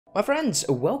My friends,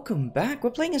 welcome back. We're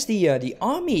playing as the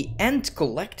army and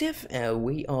collective.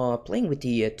 We are playing with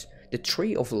the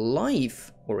Tree of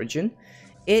Life origin.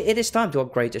 It is time to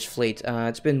upgrade this fleet.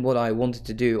 It's been what I wanted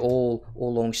to do all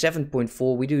along.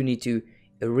 7.4. We do need to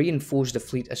reinforce the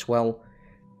fleet as well.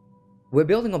 We're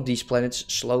building up these planets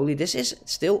slowly. This is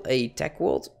still a tech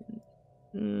world.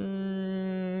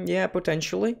 Yeah,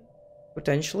 potentially.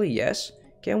 Potentially, yes.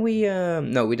 Can we?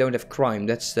 No, we don't have crime.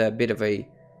 That's a bit of a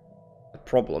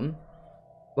problem,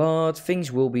 but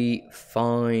things will be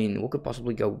fine. What could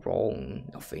possibly go wrong?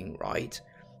 Nothing, right?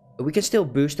 We can still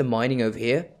boost the mining over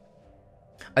here.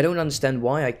 I don't understand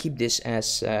why I keep this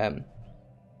as a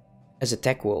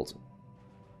tech world.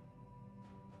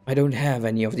 I don't have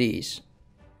any of these,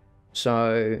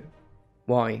 so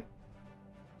why?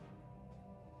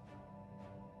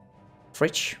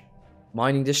 Fridge,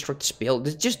 mining districts,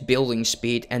 just building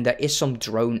speed, and there is some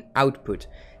drone output.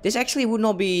 This actually would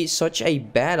not be such a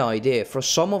bad idea for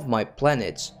some of my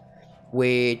planets,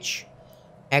 which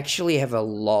actually have a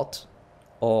lot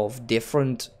of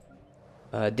different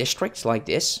districts like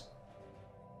this.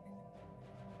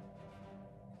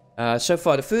 So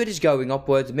far the food is going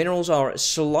upward, the minerals are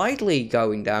slightly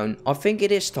going down. I think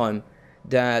it is time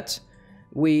that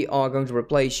we are going to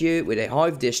replace you with a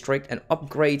hive district and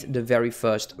upgrade the very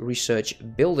first research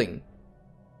building.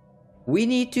 We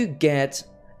need to get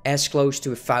as close to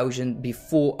 1,000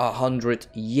 before 100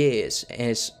 years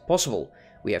as possible.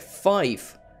 We have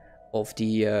 5 of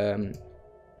the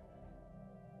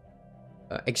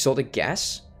exotic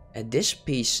gas, and this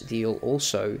peace deal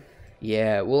also.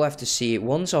 Yeah, we'll have to see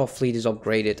once our fleet is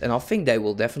upgraded, and I think they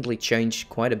will definitely change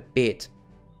quite a bit,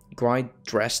 quite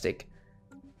drastic,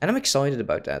 and I'm excited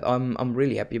about that. I'm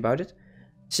really happy about it.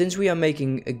 Since we are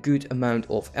making a good amount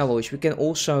of alloys, we can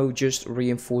also just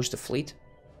reinforce the fleet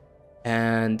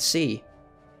and see.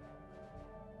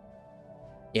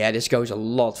 Yeah, this goes a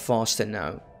lot faster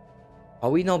now.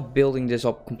 Are we not building this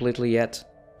up completely yet?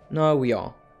 No, we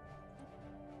are.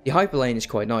 The hyperlane is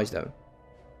quite nice though.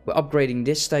 We're upgrading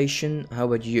this station. How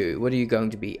about you? What are you going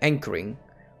to be? Anchoring.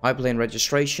 Hyperlane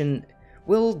registration.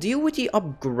 We'll deal with the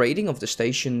upgrading of the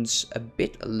stations a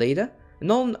bit later.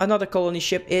 Another colony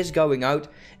ship is going out.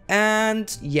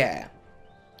 And yeah.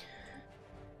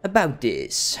 About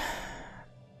this.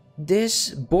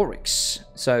 This Borix,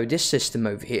 so this system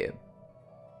over here,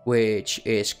 which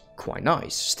is quite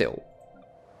nice still.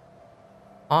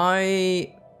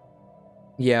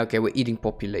 Yeah, okay, we're eating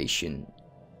population.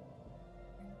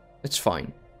 It's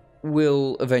fine.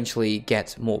 We'll eventually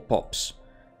get more pops.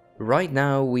 Right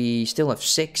now we still have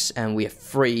 6 and we have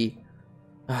 3.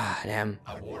 Ah, damn.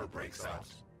 A war breaks out.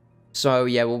 So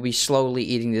yeah, we'll be slowly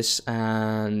eating this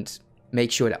and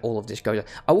make sure that all of this goes.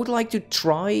 I would like to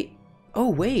try. Oh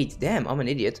wait, damn, I'm an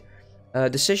idiot.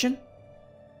 Decision?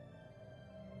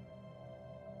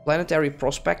 Planetary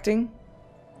prospecting?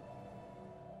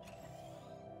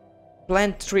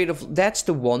 Plant trade of... That's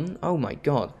the one. Oh my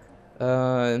god.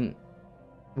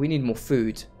 We need more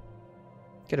food.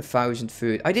 Get 1,000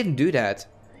 food. I didn't do that.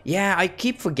 Yeah, I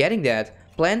keep forgetting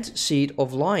that. Plant seed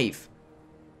of life.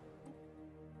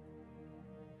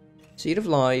 Seed of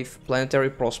life.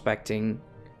 Planetary prospecting.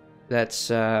 That's...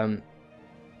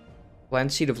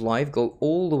 Plant seed of life, go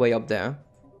all the way up there.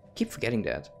 Keep forgetting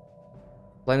that.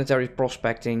 Planetary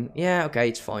prospecting. Yeah, okay,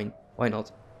 it's fine. Why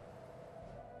not?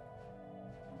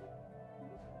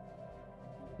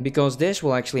 Because this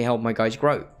will actually help my guys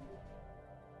grow.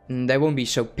 And they won't be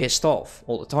so pissed off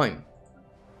all the time.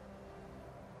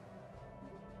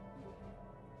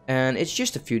 And it's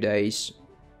just a few days.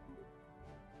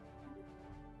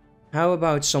 How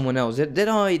about someone else? Did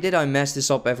I mess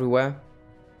this up everywhere?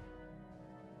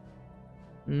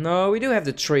 No, we do have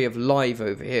the Tree of Life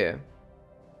over here.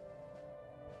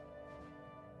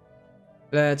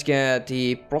 Let's get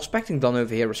the prospecting done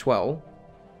over here as well.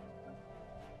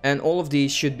 And all of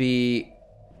these should be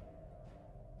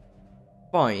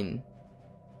fine.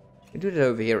 We do that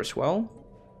over here as well.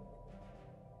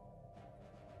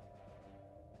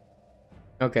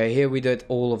 Okay, here we did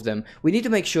all of them. We need to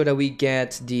make sure that we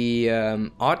get the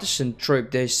artisan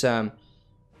troop. This,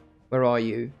 where are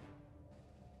you?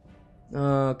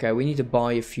 Okay, we need to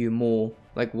buy a few more.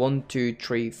 Like 1, 2,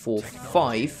 3, 4,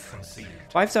 5.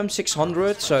 5 times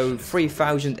 600, so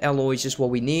 3,000 alloys is what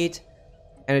we need.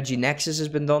 Energy Nexus has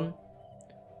been done.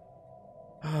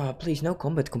 Ah, please, no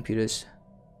combat computers.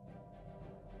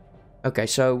 Okay,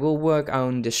 so we'll work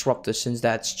on Disruptors since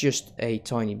that's just a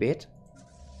tiny bit.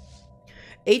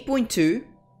 8.2.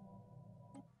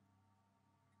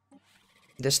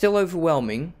 They're still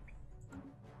overwhelming.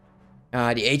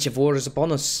 The Age of War is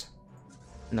upon us.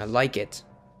 And I like it.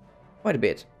 Quite a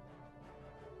bit.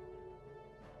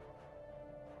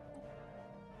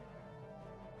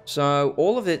 So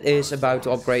all of it is about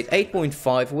to upgrade.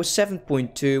 8.5 was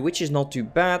 7.2, which is not too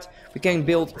bad. We can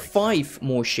build 5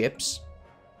 more ships.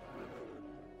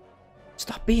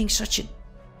 Stop being such an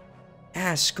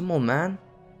ass. Come on, man.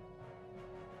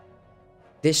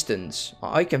 Distance.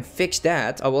 I can fix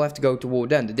that. I will have to go to war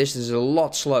then. The distance is a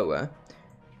lot slower.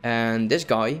 And this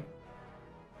guy.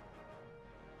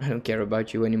 I don't care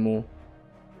about you anymore.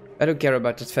 I don't care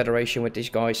about that federation with these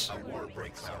guys.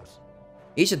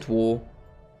 He's at war.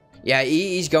 Yeah,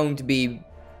 he's going to be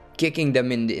kicking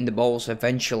them in the balls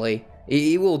eventually.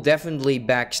 He will definitely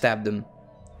backstab them.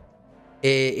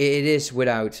 It is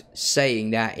without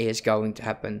saying that is going to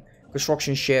happen.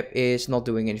 Construction ship is not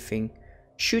doing anything.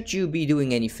 Should you be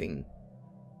doing anything?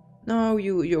 No,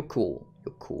 you're cool.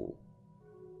 You're cool.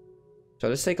 So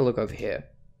let's take a look over here.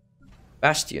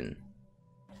 Bastion.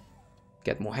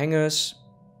 Get more hangars.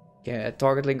 Get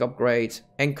target link upgrade.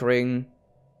 Anchoring.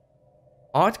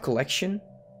 Art collection.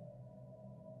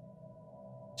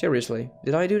 Seriously,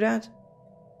 did I do that?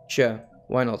 Sure,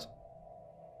 why not?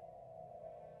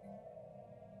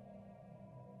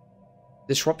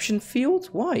 Disruption field?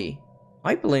 Why?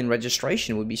 Hyperlane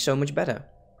registration would be so much better.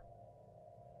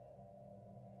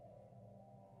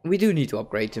 We do need to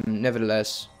upgrade them,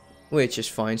 nevertheless. Which is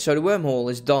fine. So the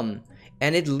wormhole is done.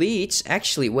 And it leads...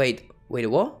 Actually, wait,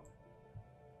 what?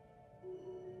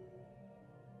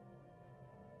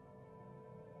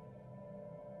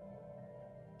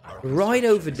 Right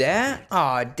over there?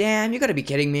 Ah, damn, you gotta be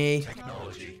kidding me.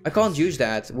 I can't use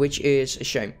that, which is a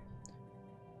shame.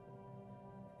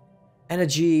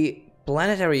 Energy,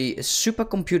 planetary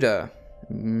supercomputer.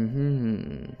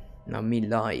 Now me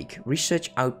like.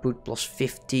 Research output plus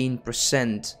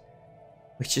 15%.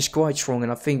 Which is quite strong,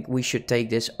 and I think we should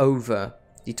take this over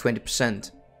the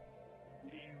 20%.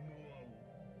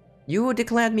 You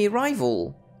declared me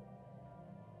rival.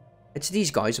 It's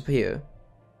these guys up here.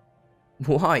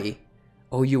 Why?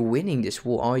 Oh, you're winning this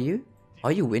war, are you?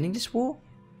 Are you winning this war?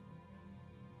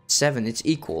 7, it's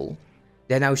equal.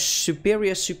 They're now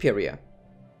superior.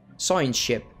 Science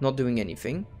ship, not doing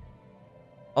anything.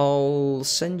 I'll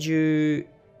send you...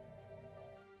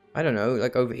 I don't know,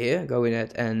 like over here. Go in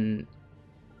it and...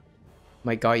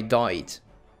 My guy died.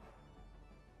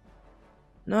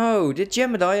 No, did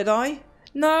Jemediah die?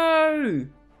 No!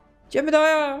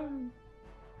 Jemediah!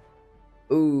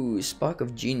 Ooh, spark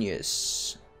of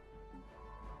genius.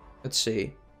 Let's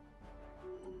see.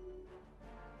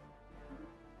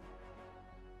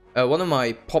 One of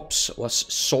my pops was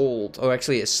sold. Or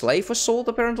actually a slave was sold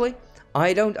apparently.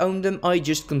 I don't own them, I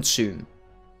just consume.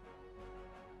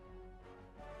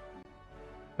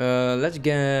 Let's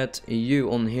get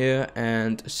you on here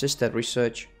and assist that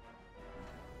research.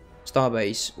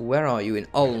 Starbase, where are you? In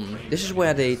Ulm. This is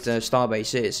where the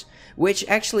starbase is. Which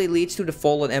actually leads to the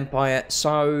Fallen Empire.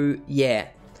 So, yeah.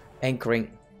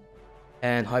 Anchoring.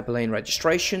 And hyperlane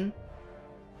registration.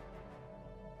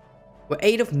 We're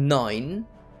 8 of 9.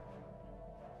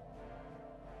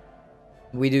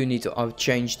 We do need to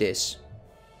change this.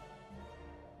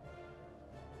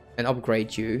 And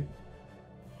upgrade you.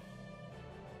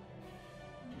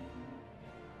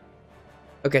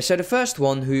 Okay, so the first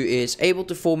one who is able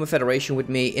to form a federation with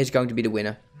me is going to be the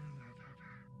winner.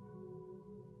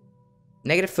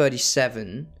 Negative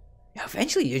 37. Yeah,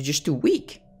 eventually you're just too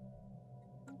weak.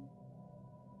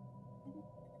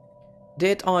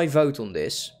 Did I vote on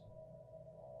this?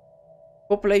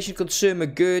 Population consumer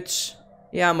goods.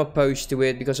 Yeah, I'm opposed to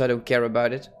it because I don't care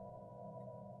about it.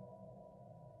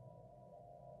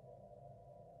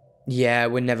 Yeah,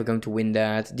 we're never going to win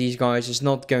that. These guys is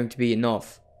not going to be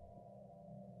enough.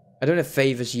 I don't have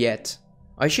favors yet.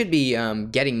 I should be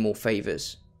getting more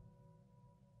favors.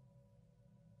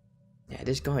 Yeah,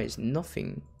 this guy is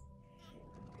nothing.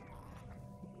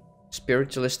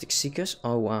 Spiritualistic seekers?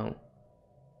 Oh, wow.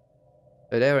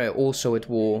 So they're also at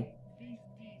war.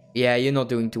 Yeah, you're not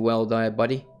doing too well there,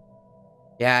 buddy.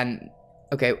 Yeah, and...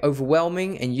 Okay,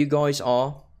 overwhelming, and you guys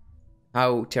are...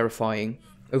 How terrifying.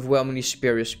 Overwhelmingly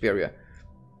superior.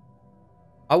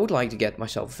 I would like to get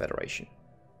myself a federation.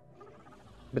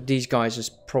 But these guys is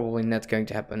probably not going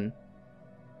to happen.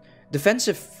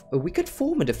 Defensive... We could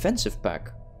form a defensive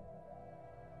pack.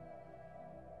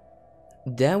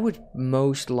 That would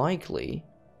most likely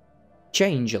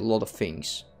change a lot of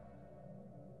things.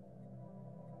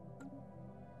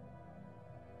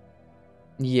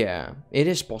 Yeah, it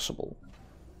is possible.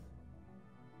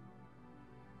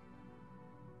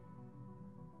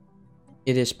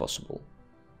 It is possible.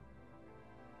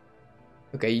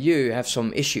 Okay, you have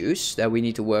some issues that we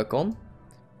need to work on.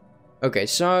 Okay,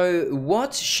 so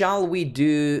what shall we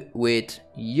do with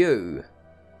you?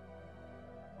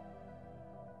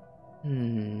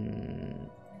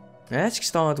 Let's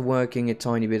start working a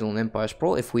tiny bit on Empire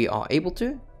Sprawl if we are able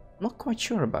to. Not quite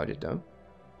sure about it though.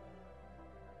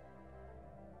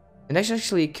 And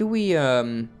actually, could we...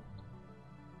 No,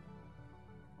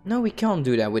 we can't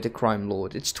do that with the Crime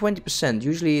Lord. It's 20%.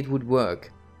 Usually it would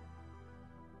work.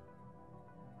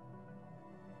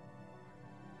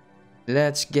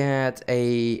 Let's get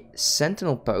a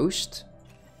Sentinel post.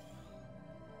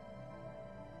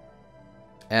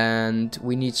 And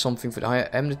we need something for the higher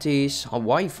amenities.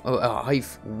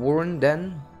 Hive Warren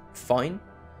then. Fine.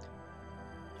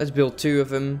 Let's build 2 of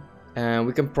them. And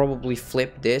we can probably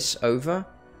flip this over.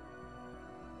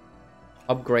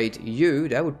 Upgrade you.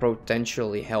 That would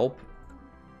potentially help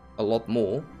a lot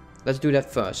more. Let's do that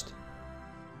first.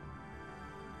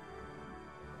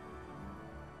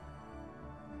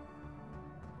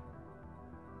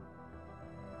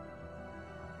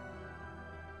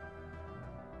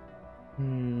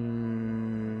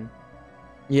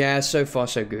 Yeah, so far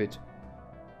so good.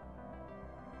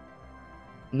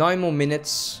 9 more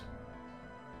minutes.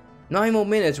 9 more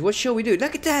minutes. What shall we do?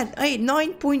 Look at that. Hey,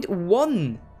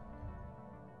 9.1.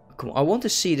 Come on, I want to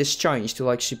see this change to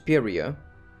like superior.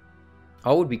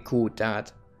 I would be cool with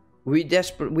that. We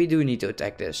do need to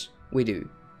attack this. We do.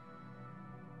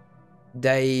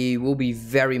 They will be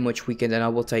very much weakened and I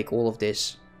will take all of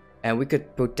this. And we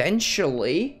could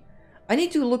potentially... I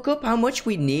need to look up how much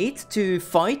we need to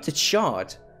fight the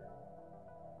shard.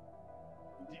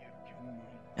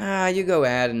 You go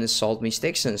ahead and assault me.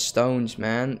 Sticks and stones,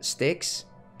 man. Sticks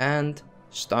and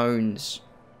stones.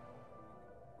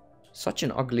 Such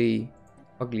an ugly,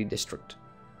 ugly district.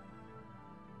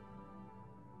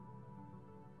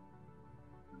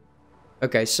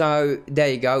 Okay, so there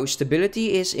you go.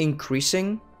 Stability is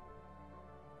increasing.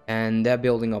 And they're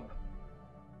building up.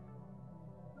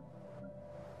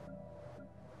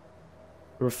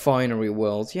 Refinery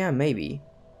world. Yeah, maybe.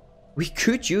 We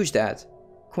could use that.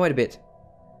 Quite a bit.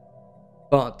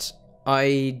 But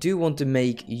I do want to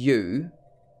make you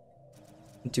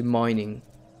into mining.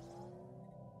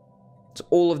 So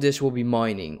all of this will be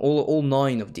mining. All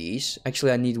 9 of these.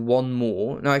 Actually, I need 1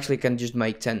 more. No, actually, I can just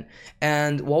make 10.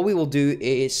 And what we will do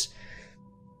is...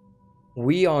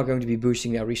 we are going to be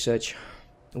boosting their research.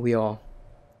 We are.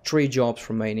 3 jobs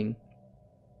remaining.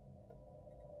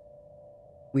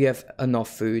 We have enough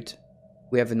food.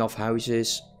 We have enough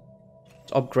houses.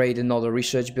 Let's upgrade another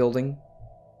research building.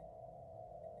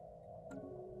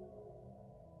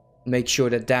 Make sure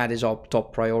that that is our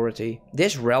top priority.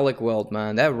 This relic world,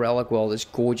 man. That relic world is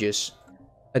gorgeous.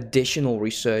 Additional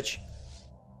research.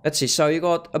 Let's see. So you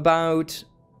got about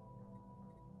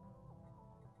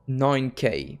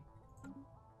 9k.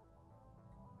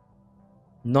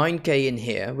 9k in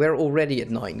here. We're already at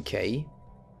 9k.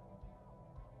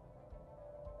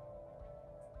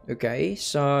 Okay,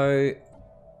 so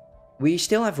we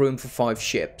still have room for 5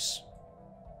 ships.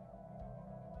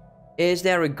 Is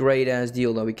there a great ass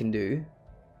deal that we can do?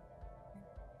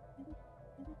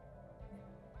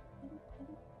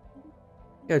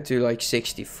 Go to like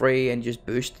 63 and just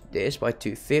boost this by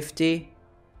 250.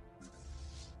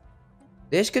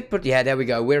 This could put... yeah, there we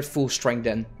go. We're at full strength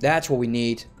then. That's what we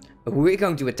need. We're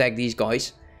going to attack these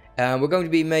guys. We're going to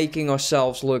be making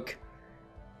ourselves look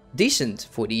decent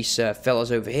for these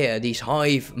fellas over here. These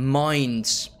hive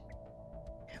minds.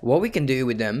 What we can do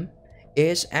with them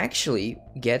is actually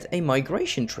get a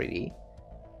migration treaty.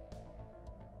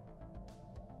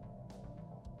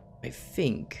 I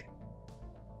think.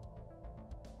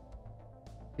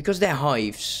 Because they're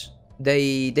hives.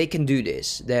 They can do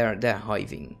this. They're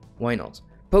hiving. Why not?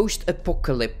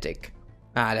 Post-apocalyptic.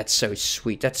 Ah, that's so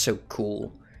sweet. That's so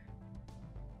cool.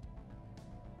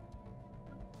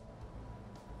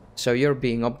 So you're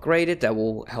being upgraded. That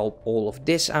will help all of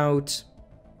this out.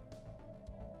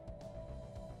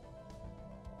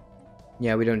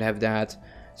 Yeah, we don't have that.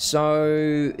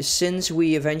 So, since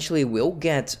we eventually will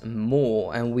get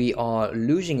more and we are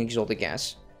losing exotic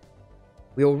gas,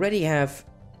 we already have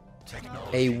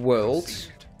a world.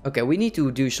 Okay, we need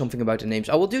to do something about the names.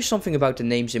 I will do something about the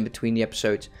names in between the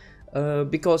episodes.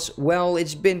 Because, well,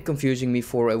 it's been confusing me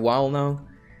for a while now.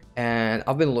 And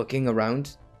I've been looking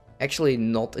around. Actually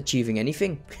not achieving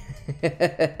anything.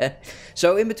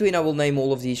 So in between I will name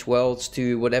all of these worlds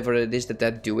to whatever it is that they're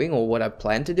doing or what I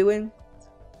plan to doing.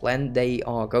 They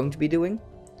are going to be doing.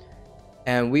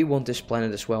 And we want this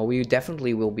planet as well. We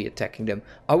definitely will be attacking them.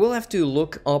 I will have to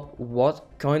look up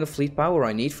what kind of fleet power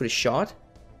I need for the shard.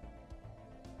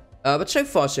 But so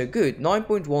far so good.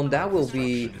 9.1, that will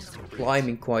be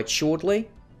climbing quite shortly.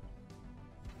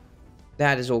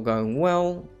 That is all going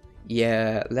well.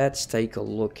 Yeah, let's take a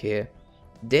look here.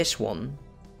 This one.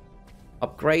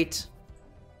 Upgrade.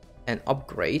 and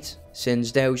upgrade,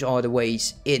 since those are the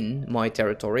ways in my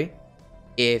territory.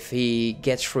 If he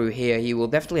gets through here, he will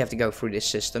definitely have to go through this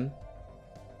system.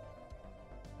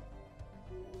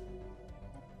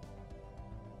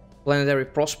 Planetary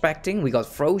prospecting. We got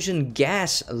frozen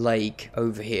gas lake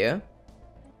over here.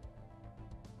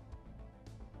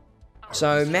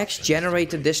 So max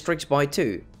generator districts by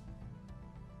 2.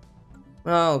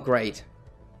 Oh, great.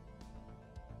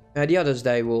 The others,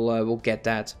 they will get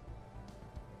that.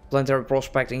 Planetary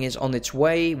prospecting is on its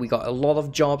way. We got a lot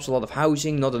of jobs, a lot of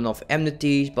housing, not enough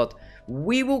amenities, but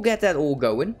we will get that all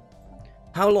going.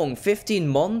 How long? 15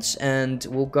 months, and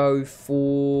we'll go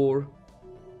for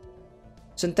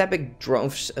synthetic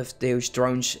drones of those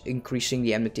drones, increasing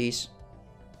the amenities.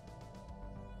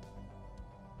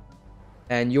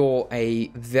 And you're a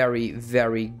very,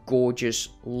 very gorgeous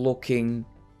looking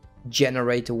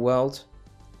generator world.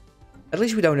 At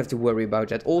least we don't have to worry about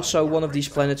that. Also, one of these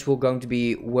planets will going to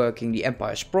be working the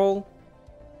Empire Sprawl.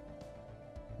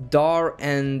 Dar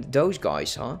and those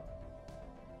guys, huh?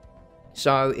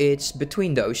 So it's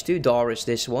between those two. Dar is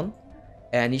this one.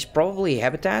 And he's probably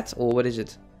Habitat, or what is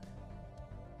it?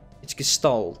 It's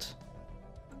Gestalt.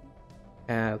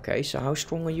 Okay, so how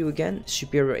strong are you again?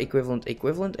 Superior,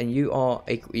 equivalent, and you are...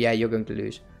 yeah, you're going to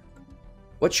lose.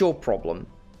 What's your problem?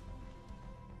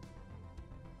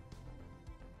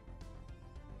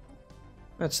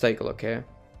 Let's take a look here.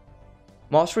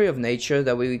 Mastery of nature,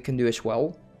 that we can do as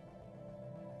well.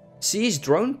 Seize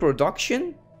drone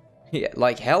production? Yeah,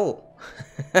 like hell.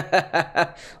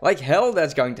 Like hell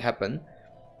that's going to happen.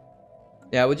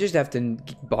 Yeah, we'll just have to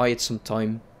buy it some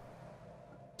time.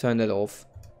 Turn that off.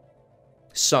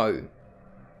 So,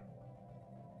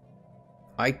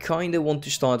 I kind of want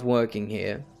to start working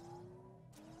here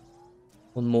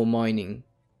on more mining,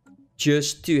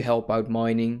 just to help out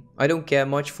mining. I don't care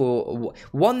much for...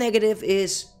 One negative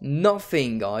is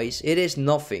nothing, guys. It is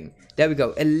nothing. There we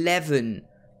go.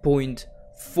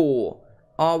 11.4.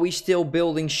 Are we still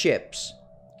building ships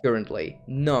currently?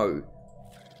 No.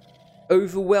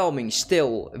 Overwhelming.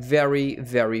 Still very,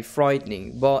 very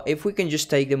frightening. But if we can just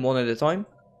take them one at a time,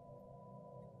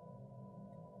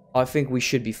 I think we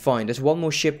should be fine. There's one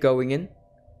more ship going in.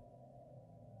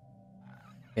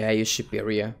 Yeah, you're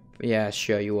superior. Yeah,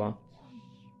 sure you are.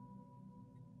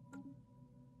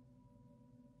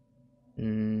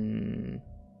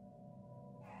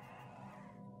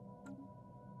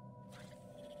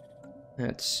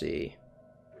 Let's see.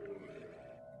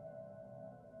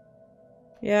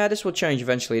 Yeah, this will change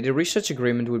eventually. The research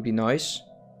agreement would be nice.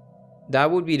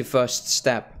 That would be the first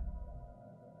step.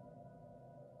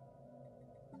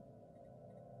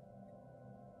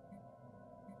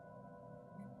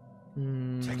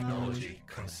 Technology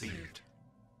conceived.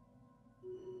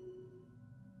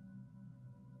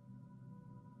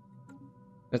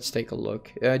 Let's take a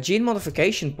look. Gene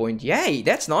modification point. Yay,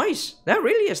 that's nice. That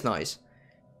really is nice.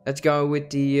 Let's go with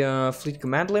the fleet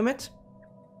command limit.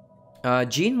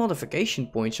 Gene modification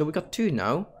point. So we got 2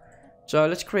 now. So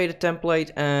let's create a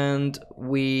template and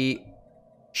we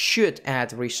should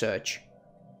add research.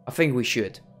 I think we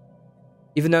should.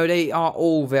 Even though they are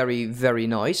all very, very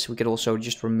nice. We could also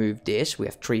just remove this. We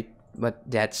have 3, but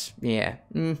that's, yeah.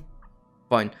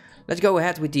 Fine. Let's go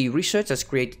ahead with the research. Let's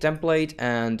create the template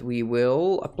and we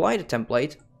will apply the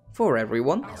template for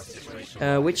everyone.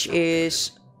 Which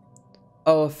is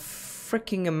a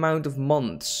freaking amount of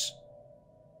months.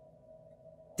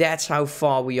 That's how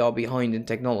far we are behind in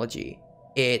technology.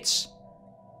 It's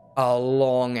a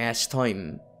long ass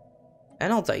time.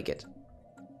 And I'll take it.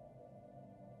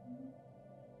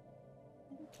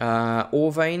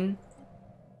 Ore vein.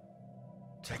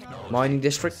 Mining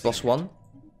district +1.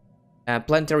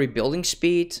 Planetary building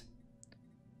speed.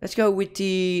 Let's go with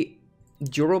the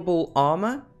durable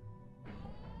armor.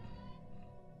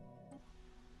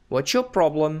 What's your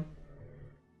problem?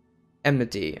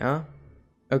 Enmity, huh?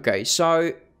 Okay,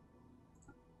 so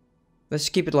let's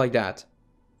keep it like that.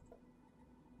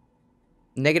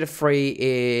 -3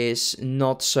 is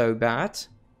not so bad.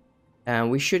 And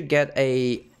we should get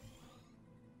a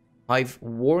Hive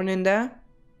Warren in there.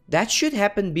 That should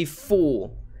happen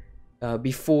before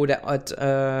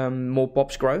that more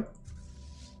pops grow.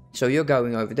 So you're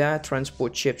going over there.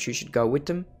 Transport ships, you should go with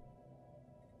them.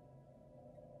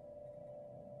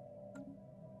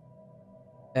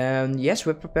 And yes,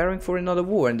 we're preparing for another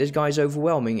war, and this guy's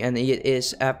overwhelming, and it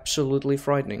is absolutely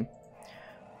frightening.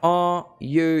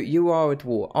 You are at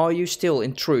war. Are you still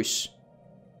in truce?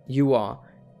 You are.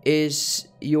 Is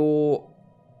your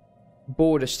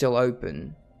border still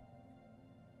open?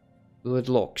 With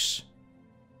locks.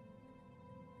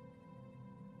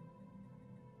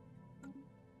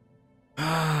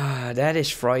 Ah, that is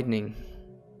frightening.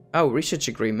 Oh, research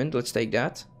agreement. Let's take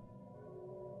that.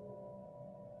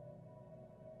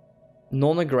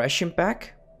 Non-aggression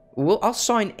pack. Well, I'll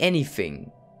sign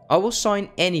anything. I will sign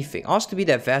anything. Ask to be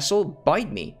their vassal.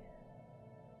 Bite me.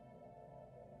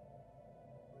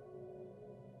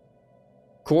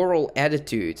 Coral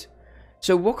attitude.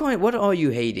 So what are you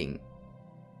hating?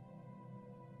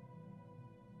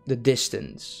 The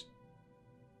distance.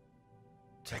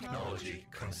 Technology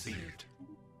conceived.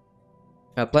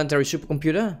 A planetary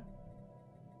supercomputer?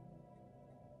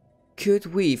 Could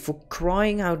we, for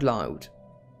crying out loud,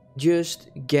 just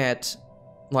get,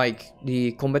 like,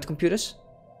 the combat computers?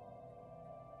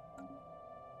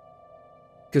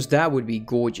 Because that would be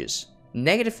gorgeous.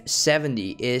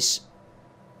 -70 is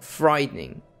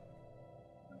frightening.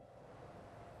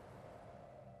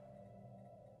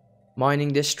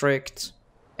 Mining district.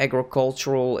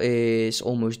 Agricultural is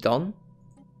almost done.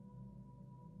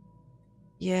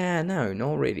 Yeah, no,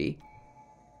 not really.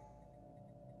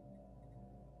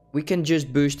 We can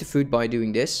just boost the food by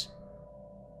doing this.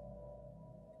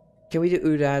 Can we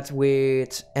do that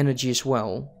with energy as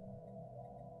well?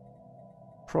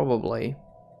 Probably.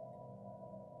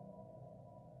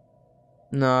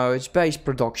 No, it's base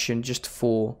production, just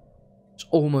 4. It's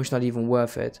almost not even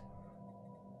worth it.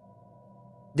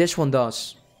 This one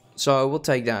does. So we'll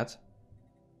take that.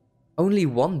 Only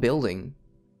 1 building.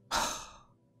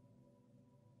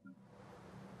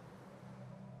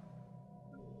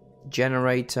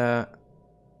 Generator.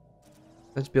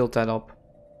 Let's build that up.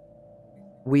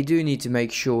 We do need to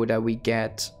make sure that we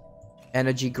get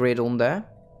energy grid on there.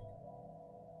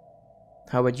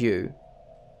 How about you?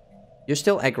 You're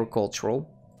still agricultural,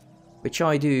 which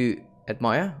I do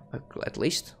admire, at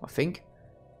least, I think.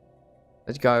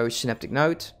 Let's go synaptic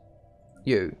node.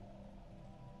 You.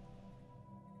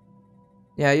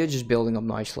 Yeah, you're just building up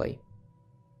nicely.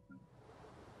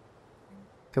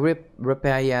 Can we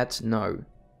repair yet? No.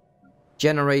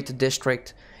 Generator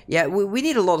district. Yeah, we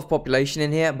need a lot of population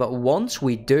in here, but once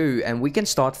we do, and we can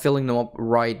start filling them up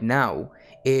right now,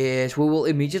 is we will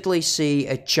immediately see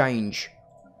a change.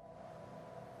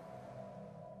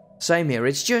 Same here,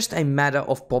 it's just a matter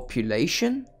of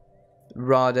population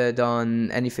rather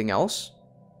than anything else.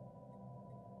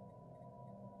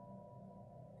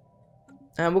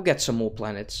 And we'll get some more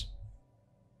planets.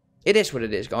 It is what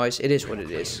it is, guys. It is what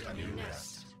it is.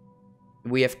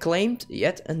 We have claimed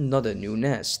yet another new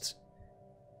nest.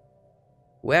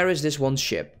 Where is this one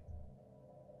ship?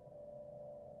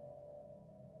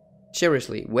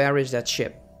 Seriously, where is that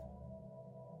ship?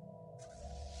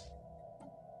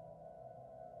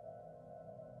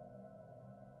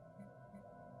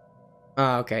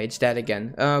 Ah, okay, it's that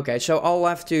again. Okay, so I'll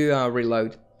have to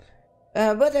reload.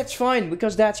 But that's fine,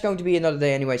 because that's going to be another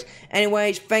day anyways.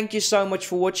 Anyways, thank you so much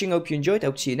for watching. Hope you enjoyed.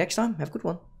 Hope to see you next time. Have a good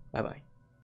one. Bye-bye.